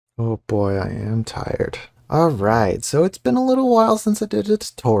Oh boy, I am tired. Alright, so it's been a little while since I did a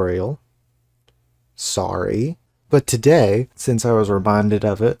tutorial. Sorry. But today, since I was reminded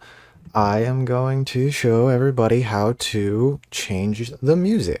of it, I am going to show everybody how to change the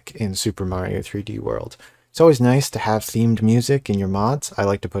music in Super Mario 3D World. It's always nice to have themed music in your mods. I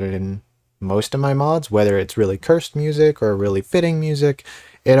like to put it in most of my mods, whether it's really cursed music or really fitting music.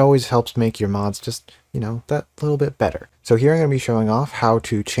 It always helps make your mods just, that little bit better. So here I'm going to be showing off how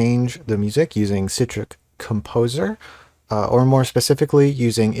to change the music using Citric Composer, or more specifically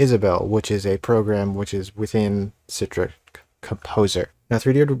using Isabelle, which is a program which is within Citric Composer. Now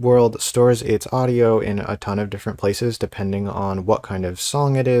 3D World stores its audio in a ton of different places depending on what kind of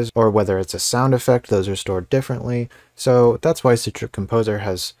song it is, or whether it's a sound effect. Those are stored differently. So that's why Citric Composer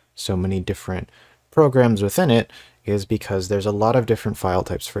has so many different programs within it, is because there's a lot of different file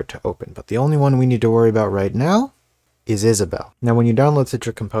types for it to open. But the only one we need to worry about right now is Isabelle. Now when you download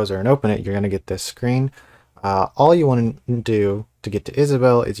Citric Composer and open it, you're going to get this screen. All you want to do to get to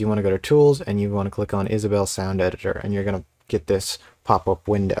Isabelle is you want to go to Tools and you want to click on Isabelle Sound Editor, and you're going to get this pop-up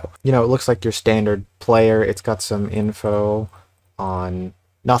window. It looks like your standard player. It's got some info on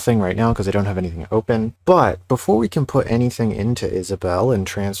nothing right now because I don't have anything open. But before we can put anything into Isabelle and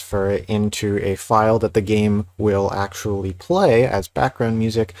transfer it into a file that the game will actually play as background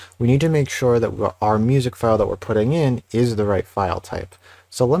music, we need to make sure that our music file that we're putting in is the right file type.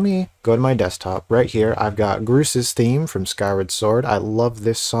 So let me go to my desktop. Right here, I've got Groose's theme from Skyward Sword. I love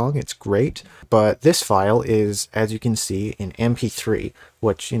this song. It's great. But this file is, as you can see, in MP3,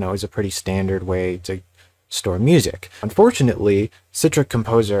 which, is a pretty standard way to store music. Unfortunately, Citric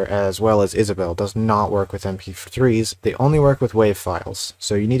Composer as well as Isabelle does not work with MP3s. They only work with WAV files.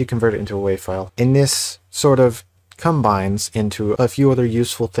 So you need to convert it into a WAV file. And this sort of combines into a few other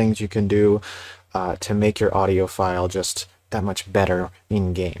useful things you can do to make your audio file just that much better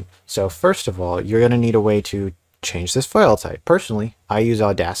in game. So first of all, you're going to need a way to change this file type. Personally, I use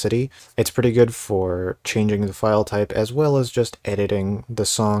Audacity. It's pretty good for changing the file type as well as just editing the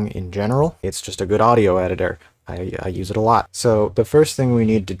song in general. It's just a good audio editor. I use it a lot. So the first thing we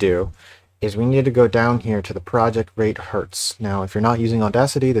need to do is we need to go down here to the project rate hertz. Now, if you're not using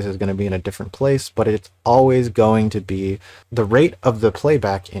Audacity, this is going to be in a different place, but it's always going to be the rate of the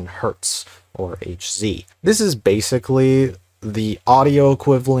playback in hertz, or Hz. This is basically the audio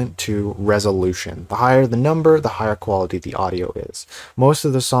equivalent to resolution. The higher the number, the higher quality the audio is. Most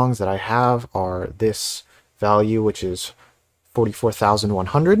of the songs that I have are this value, which is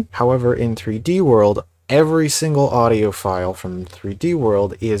 44,100. However, in 3D World, every single audio file from 3D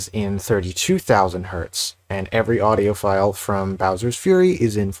World is in 32,000 hertz, and every audio file from Bowser's Fury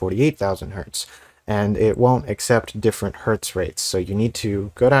is in 48,000 hertz. And it won't accept different hertz rates, so you need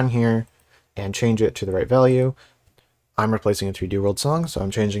to go down here and change it to the right value. I'm replacing a 3D World song, so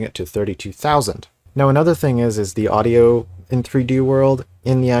I'm changing it to 32,000. Now another thing is the audio in 3D World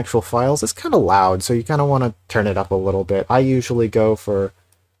in the actual files is kind of loud, so you kind of want to turn it up a little bit. I usually go for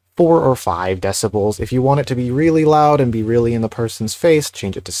 4 or 5 decibels. If you want it to be really loud and be really in the person's face,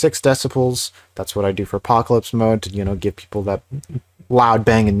 change it to 6 decibels. That's what I do for Apocalypse mode, to give people that loud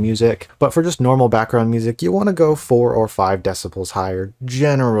banging music. But for just normal background music, you want to go 4 or 5 decibels higher,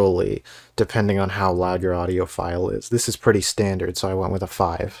 generally, depending on how loud your audio file is. This is pretty standard, so I went with a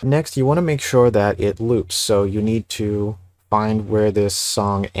 5. Next, you want to make sure that it loops, so you need to find where this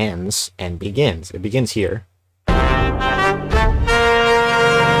song ends and begins. It begins here.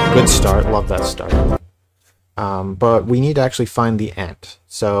 Good start, love that start. But we need to actually find the end.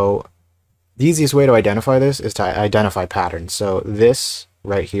 So the easiest way to identify this is to identify patterns. So this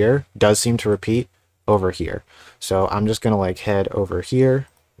right here does seem to repeat over here. So I'm just going to head over here,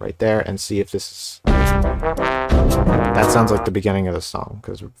 right there, and see if this is... That sounds like the beginning of the song,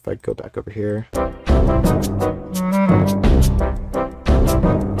 because if I go back over here...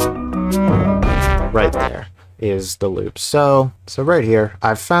 Right there is the loop. So right here,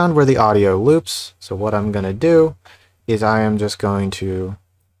 I've found where the audio loops. So what I'm going to do is I am just going to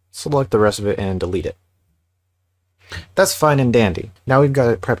select the rest of it and delete it. That's fine and dandy. Now we've got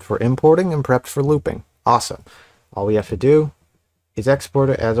it prepped for importing and prepped for looping. Awesome. All we have to do is export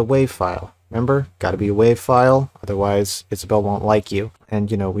it as a WAV file. Remember, got to be a WAV file, otherwise Isabelle won't like you. And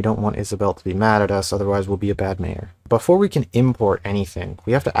we don't want Isabelle to be mad at us, otherwise we'll be a bad mayor. Before we can import anything,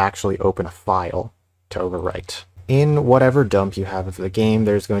 we have to actually open a file to overwrite. In whatever dump you have of the game,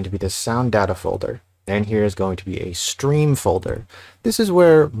 there's going to be this sound data folder. And here is going to be a stream folder. This is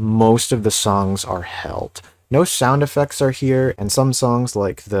where most of the songs are held. No sound effects are here, and some songs,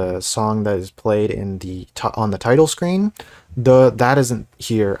 like the song that is played in the on the title screen, that isn't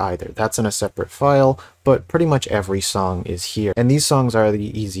here either. That's in a separate file, but pretty much every song is here. And these songs are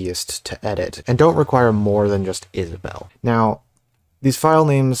the easiest to edit, and don't require more than just Isabelle. Now, these file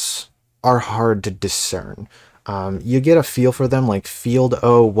names are hard to discern. You get a feel for them, like Field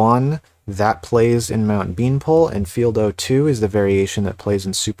 01, that plays in Mount Beanpole, and Field 02 is the variation that plays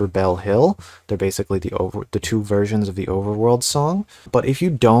in Super Bell Hill. They're basically the two versions of the Overworld song. But if you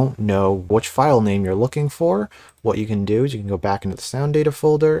don't know which file name you're looking for, what you can do is you can go back into the sound data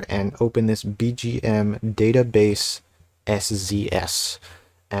folder and open this BGM database SZS.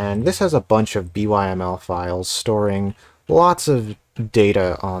 And this has a bunch of BYML files storing lots of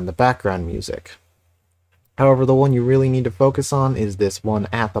data on the background music. However, the one you really need to focus on is this one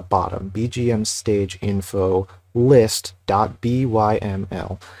at the bottom, BGM stage info list.byml.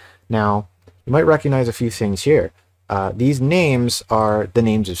 Now, you might recognize a few things here. These names are the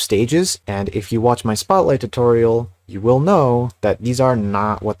names of stages, and if you watch my Spotlight tutorial, you will know that these are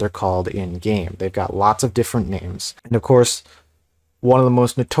not what they're called in-game. They've got lots of different names. And of course, one of the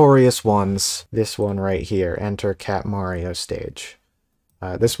most notorious ones, this one right here, Enter Cat Mario stage.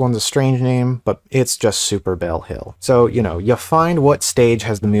 This one's a strange name, but it's just Super Bell Hill. So, you find what stage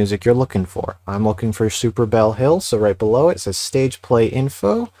has the music you're looking for. I'm looking for Super Bell Hill, so right below it says Stage Play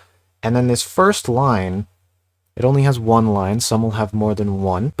Info, and then this first line, it only has one line, some will have more than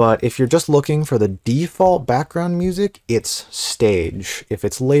one, but if you're just looking for the default background music, it's stage. If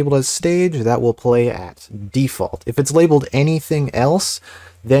it's labeled as stage, that will play at default. If it's labeled anything else,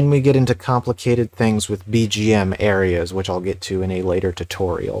 then we get into complicated things with BGM areas, which I'll get to in a later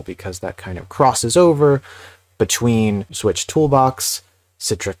tutorial, because that kind of crosses over between Switch Toolbox,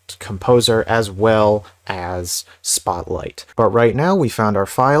 Citric Composer, as well as Spotlight. But right now we found our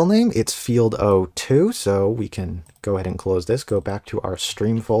file name. It's Field 02, so we can go ahead and close this, go back to our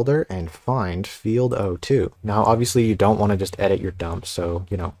stream folder, and find Field 02. Now, obviously, you don't want to just edit your dump, so,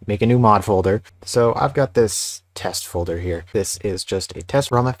 make a new mod folder. So I've got this test folder here. This is just a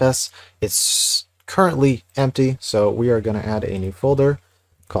test ROMFS. It's currently empty, so we are going to add a new folder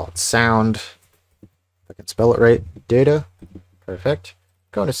called sound, if I can spell it right, data. Perfect.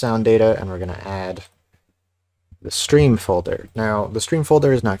 Go into sound data, and we're going to add the stream folder. Now, the stream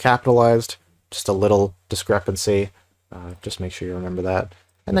folder is not capitalized, just a little discrepancy. Just make sure you remember that.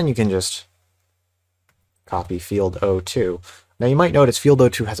 And then you can just copy Field 02. Now, you might notice Field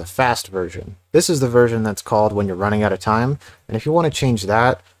 02 has a fast version. This is the version that's called when you're running out of time. And if you want to change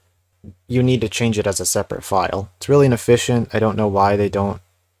that, you need to change it as a separate file. It's really inefficient. I don't know why they don't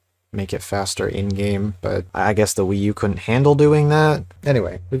make it faster in-game, but I guess the Wii U couldn't handle doing that.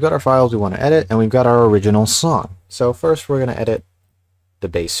 Anyway, we've got our files we want to edit, and we've got our original song. So first we're going to edit the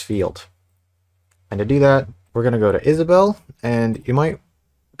bass field. And to do that, we're going to go to Isabelle, and you might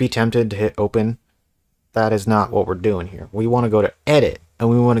be tempted to hit open. That is not what we're doing here. We want to go to edit, and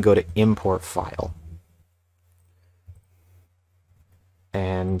we want to go to import file.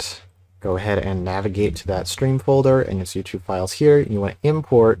 And go ahead and navigate to that stream folder, and you'll see two files here. You want to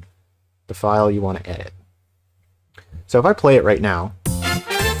import the file you want to edit. So if I play it right now,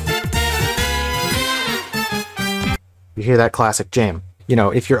 you hear that classic jam.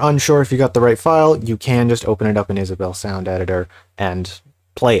 If you're unsure if you got the right file, you can just open it up in Isabelle Sound Editor and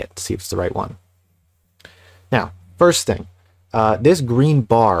play it, see if it's the right one. Now, first thing, this green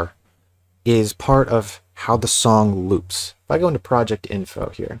bar is part of how the song loops. If I go into project info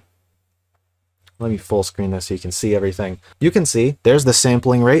here, let me full screen this so you can see everything. You can see there's the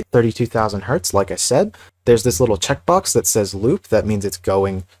sampling rate, 32,000 hertz, like I said. There's this little checkbox that says loop. That means it's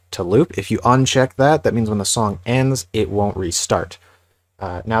going to loop. If you uncheck that, that means when the song ends, it won't restart.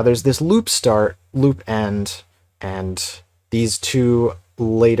 Now there's this loop start, loop end, and these two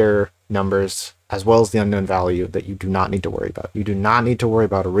later numbers, as well as the unknown value, that you do not need to worry about. You do not need to worry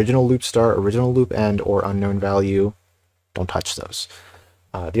about original loop start, original loop end, or unknown value. Don't touch those.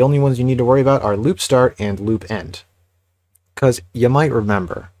 The only ones you need to worry about are loop start and loop end. Because you might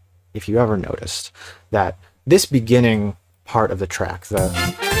remember, if you ever noticed, that this beginning part of the track,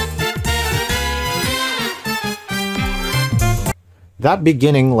 that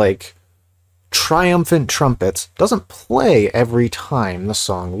beginning, like, triumphant trumpets doesn't play every time the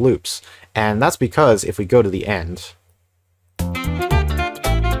song loops. And that's because if we go to the end,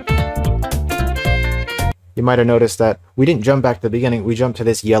 you might have noticed that we didn't jump back to the beginning, we jumped to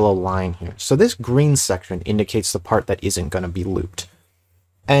this yellow line here. So this green section indicates the part that isn't going to be looped.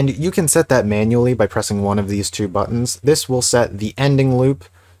 And you can set that manually by pressing one of these two buttons. This will set the ending loop,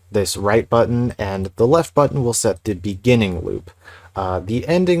 this right button, and the left button will set the beginning loop. The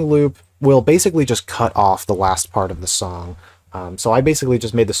ending loop will basically just cut off the last part of the song. So I basically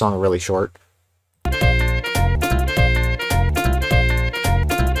just made the song really short.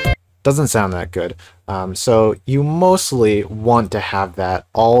 Doesn't sound that good. So you mostly want to have that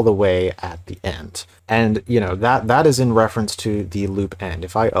all the way at the end. And you know, that is in reference to the loop end.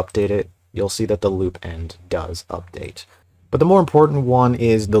 If I update it, you'll see that the loop end does update. But the more important one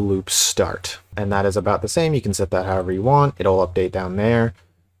is the loop start. And that is about the same. You can set that however you want. It'll update down there.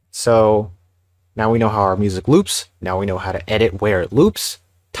 So now we know how our music loops. Now we know how to edit where it loops.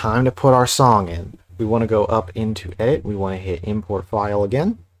 Time to put our song in. We want to go up into edit. We want to hit import file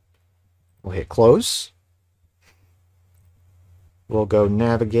again. We'll hit close. We'll go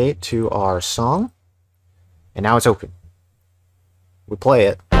navigate to our song. And now it's open. We play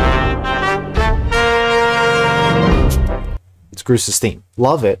it. It's Gruce's theme.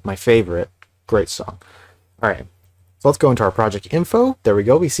 Love it. My favorite. Great song. All right. So let's go into our project info. There we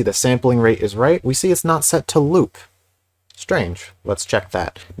go. We see the sampling rate is right. We see it's not set to loop. Strange. Let's check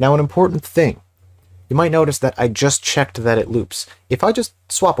that. Now, an important thing. You might notice that I just checked that it loops. If I just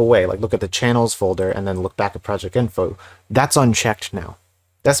swap away, like look at the channels folder and then look back at project info, that's unchecked now.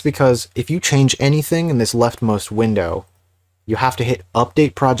 That's because if you change anything in this leftmost window, you have to hit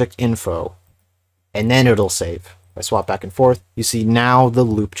update project info and then it'll save. If I swap back and forth, you see now the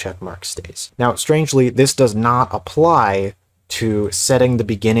loop checkmark stays. Now, strangely, this does not apply to setting the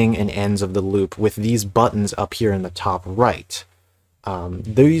beginning and ends of the loop with these buttons up here in the top right.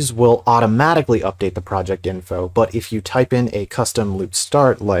 These will automatically update the project info, but if you type in a custom loop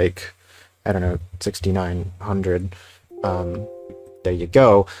start, like, I don't know, 6900, there you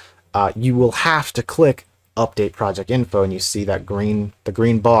go, you will have to click update project info, and you see that the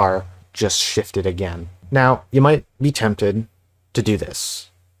green bar just shifted again. Now, you might be tempted to do this,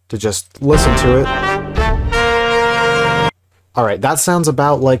 to just listen to it. All right, that sounds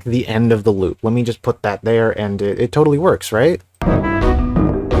about like the end of the loop. Let me just put that there, and it totally works, right?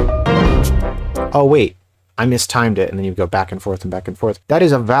 Oh wait, I mistimed it, and then you go back and forth and back and forth. That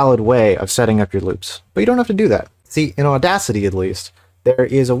is a valid way of setting up your loops, but you don't have to do that. See, in Audacity at least, there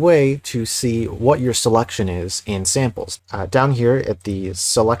is a way to see what your selection is in samples. Down here at the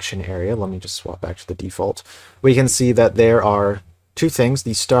selection area, let me just swap back to the default, we can see that there are two things,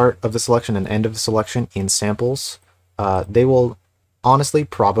 the start of the selection and end of the selection in samples. They will honestly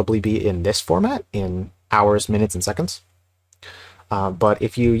probably be in this format, in hours, minutes, and seconds. But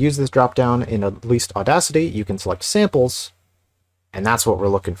if you use this dropdown in at least Audacity, you can select samples, and that's what we're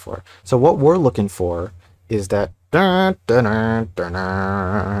looking for. So what we're looking for is that that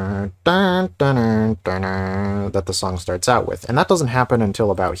the song starts out with, and that doesn't happen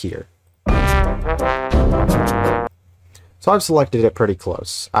until about here. So I've selected it pretty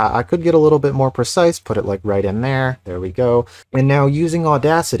close. I could get a little bit more precise, put it like right in there. There we go. And now using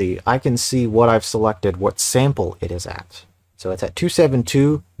Audacity, I can see what I've selected, what sample it is at. So it's at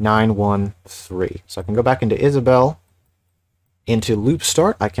 272913. So I can go back into Isabelle. Into loop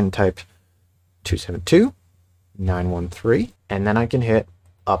start, I can type 272913, and then I can hit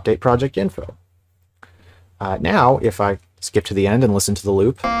update project info. Now, if I skip to the end and listen to the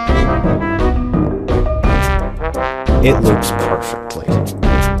loop, it loops perfectly.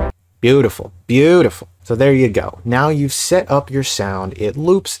 Beautiful, beautiful. So there you go. Now you've set up your sound. It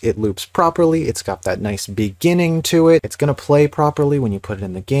loops properly. It's got that nice beginning to it. It's going to play properly when you put it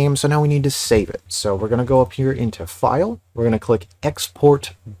in the game. So now we need to save it. So we're going to go up here into File. We're going to click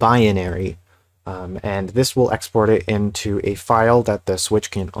Export Binary. And this will export it into a file that the Switch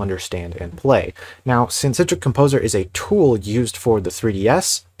can understand and play. Now, since Citric Composer is a tool used for the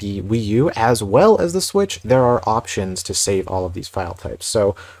 3DS, the Wii U, as well as the Switch, there are options to save all of these file types.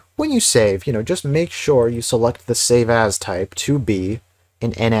 So when you save, just make sure you select the Save As type to be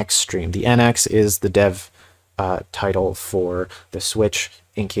an NX stream. The NX is the dev title for the Switch,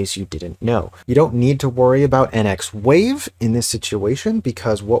 in case you didn't know. You don't need to worry about NX Wave in this situation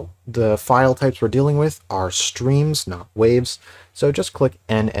because what the file types we're dealing with are streams, not waves. So just click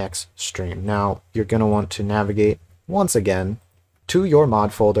NX Stream. Now you're going to want to navigate once again to your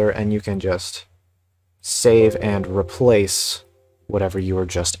mod folder, and you can just save and replace whatever you were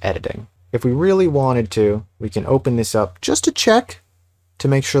just editing. If we really wanted to, we can open this up just to check to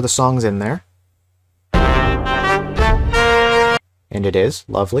make sure the song's in there. And it is.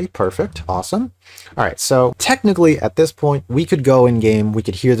 Lovely. Perfect. Awesome. All right. So technically at this point, we could go in game, we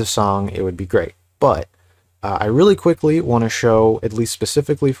could hear the song, it would be great. But I really quickly want to show, at least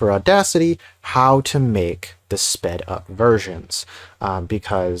specifically for Audacity, how to make the sped up versions.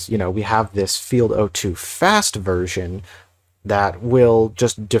 Because, we have this Field O2 fast version that will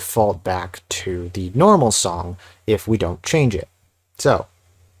just default back to the normal song if we don't change it. So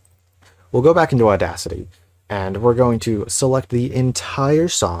we'll go back into Audacity, and we're going to select the entire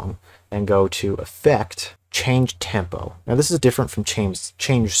song and go to Effect, Change Tempo. Now this is different from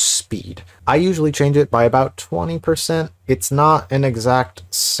change speed. I usually change it by about 20%. It's not an exact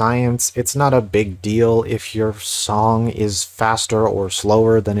science. It's not a big deal if your song is faster or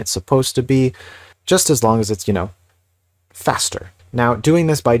slower than it's supposed to be, just as long as it's, you know, faster. Now doing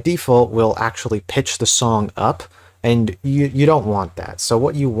this by default will actually pitch the song up, and you don't want that. So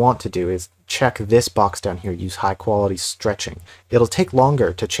what you want to do is check this box down here, use high quality stretching. It'll take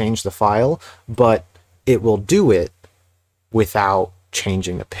longer to change the file, but it will do it without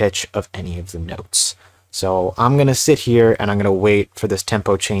changing the pitch of any of the notes. So I'm going to sit here and I'm going to wait for this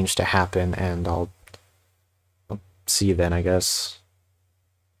tempo change to happen, and I'll see you then, I guess.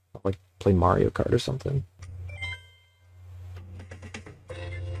 I'll, like, play Mario Kart or something.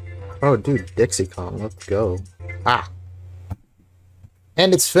 Oh, dude, Dixie Kong, let's go. Ah!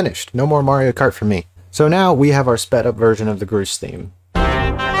 And it's finished. No more Mario Kart for me. So now we have our sped up version of the Groose theme.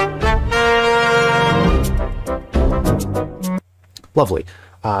 Lovely.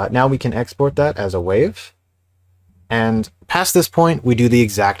 Now we can export that as a wave. And past this point, we do the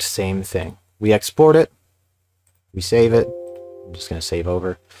exact same thing. We export it. We save it. I'm just going to save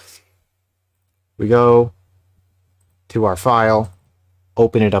over. We go to our file.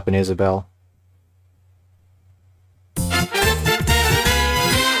 Open it up in Isabelle.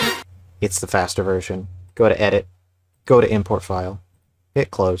 It's the faster version. Go to Edit. Go to Import File. Hit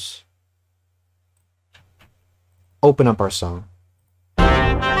Close. Open up our song.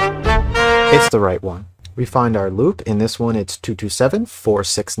 It's the right one. We find our loop. In this one, it's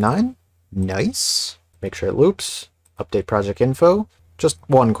 227469. Nice. Make sure it loops. Update project info. Just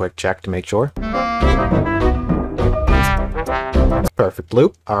one quick check to make sure. Perfect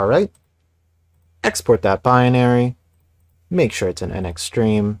loop. All right. Export that binary. Make sure it's an NX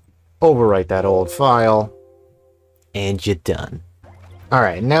stream. Overwrite that old file. And you're done. All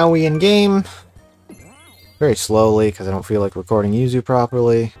right, now we in game. Very slowly, because I don't feel like recording Yuzu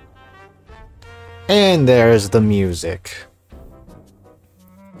properly. And there's the music.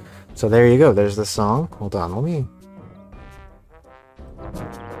 So there you go. There's the song. Hold on, let me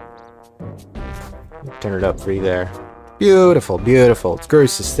turn it up for you there. Beautiful, beautiful. It's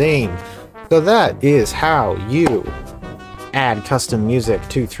Groose's theme. So that is how you add custom music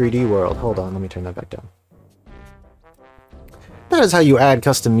to 3D World. Hold on, let me turn that back down. That is how you add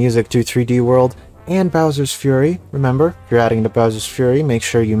custom music to 3D World and Bowser's Fury. Remember, if you're adding to Bowser's Fury, make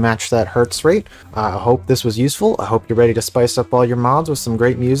sure you match that hertz rate. I hope this was useful. I hope you're ready to spice up all your mods with some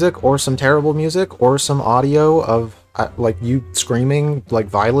great music, or some terrible music, or some audio of like you screaming like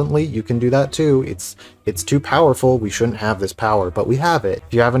violently. You can do that too. It's too powerful. We shouldn't have this power, but we have it.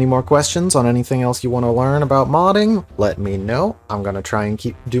 If you have any more questions on anything else you want to learn about modding, let me know. I'm gonna try and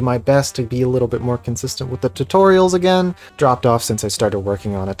do my best to be a little bit more consistent with the tutorials again. Dropped off since I started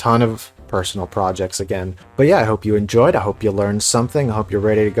working on a ton of personal projects again. But yeah, I hope you enjoyed. I hope you learned something. I hope you're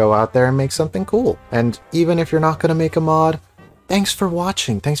ready to go out there and make something cool. And even if you're not gonna make a mod, thanks for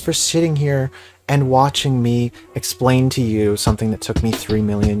watching. Thanks for sitting here and watching me explain to you something that took me 3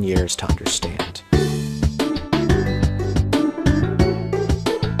 million years to understand.